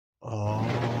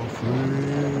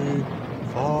Afri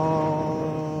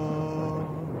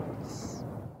Facts.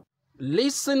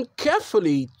 Listen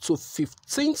carefully to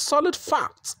 15 solid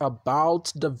facts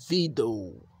about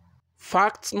Davido.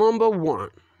 Fact number 1.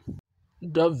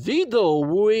 Davido,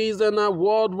 who is an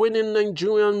award-winning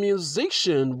Nigerian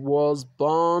musician, was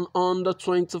born on the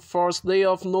 21st day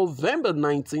of November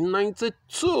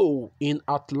 1992 in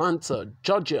Atlanta,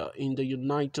 Georgia, in the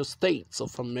United States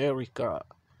of America.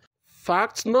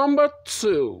 Fact number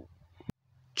 2.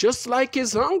 Just like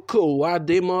his uncle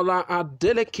Ademola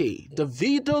Adeleke,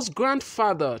 Davido's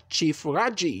grandfather, Chief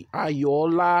Raji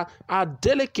Ayola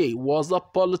Adeleke, was a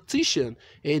politician,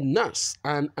 a nurse,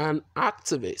 and an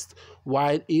activist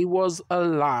while he was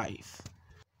alive.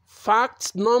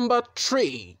 Fact number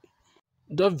 3.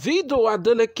 Davido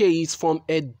Adeleke is from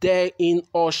Ede in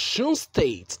Osun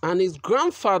State, and his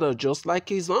grandfather, just like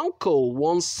his uncle,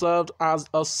 once served as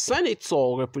a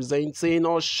senator representing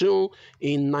Osun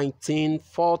in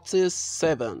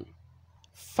 1947.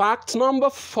 Fact number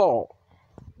 4.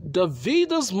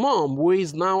 Davido's mom, who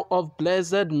is now of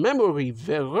blessed memory,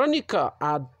 Veronica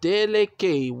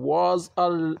Adeleke, was a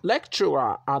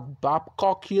lecturer at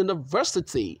Babcock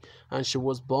University, and she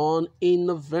was born in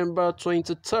November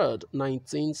 23,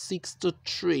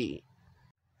 1963.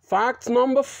 Fact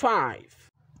number 5.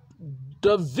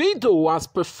 Davido has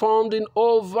performed in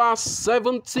over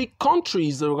 70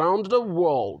 countries around the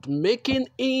world, making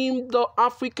him the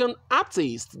African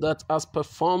artist that has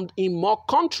performed in more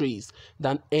countries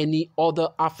than any other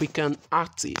African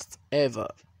artist ever.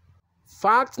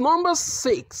 Fact number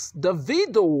 6.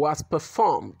 Davido has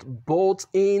performed both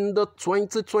in the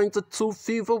 2022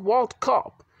 FIFA World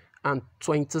Cup and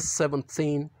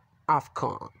 2017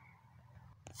 AFCON.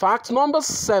 Fact number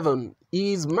 7.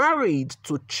 He is married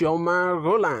to Chioma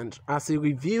Roland, as he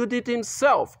revealed it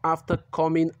himself after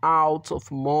coming out of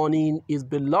mourning his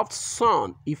beloved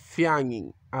son,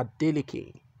 Ifeanyi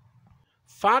Adeleke.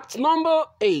 Fact number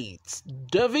 8.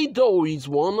 Davido is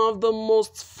one of the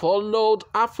most followed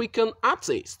African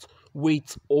artists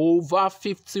with over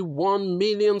 51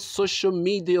 million social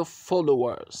media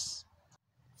followers.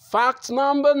 Fact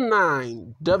number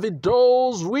 9.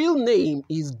 Davido's real name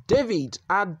is David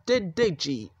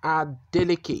Adedeji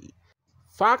Adeleke.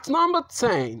 Fact number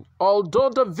 10. Although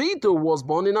Davido was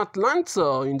born in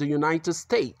Atlanta in the United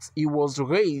States, he was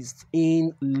raised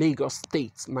in Lagos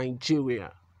State,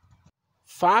 Nigeria.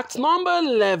 Fact number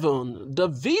 11.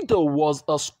 Davido was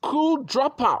a school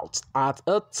dropout at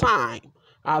a time,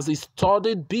 as he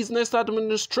studied business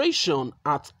administration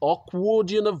at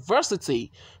Oakwood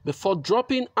University before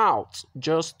dropping out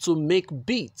just to make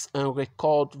beats and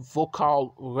record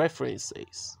vocal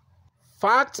references.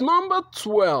 Fact number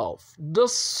 12. The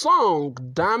song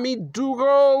Dami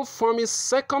Duro from his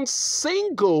second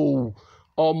single,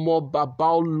 Omo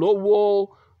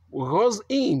Babalowo, rose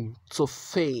him to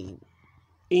fame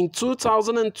in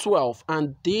 2012,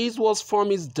 and this was from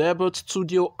his debut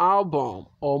studio album,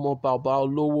 Omo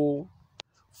Babalowo.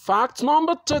 Fact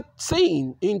number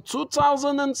 13. In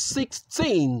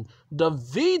 2016,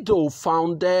 Davido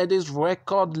founded his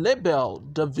record label,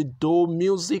 Davido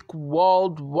Music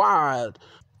Worldwide.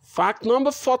 Fact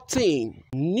number 14.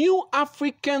 New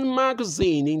African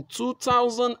magazine in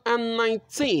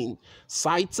 2019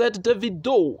 cited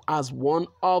Davido as one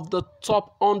of the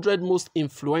top 100 most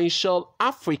influential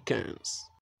Africans.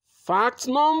 Fact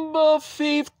number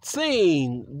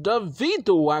 15.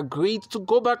 Davido agreed to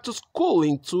go back to school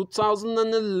in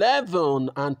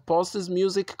 2011 and pause his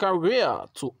music career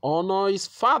to honor his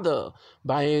father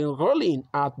by enrolling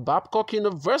at Babcock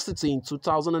University in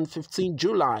 2015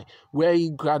 July, where he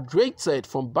graduated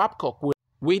from Babcock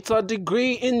with a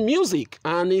degree in music,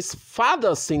 and his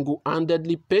father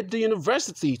single-handedly paid the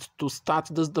university to start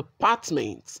this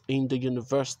department in the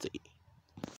university.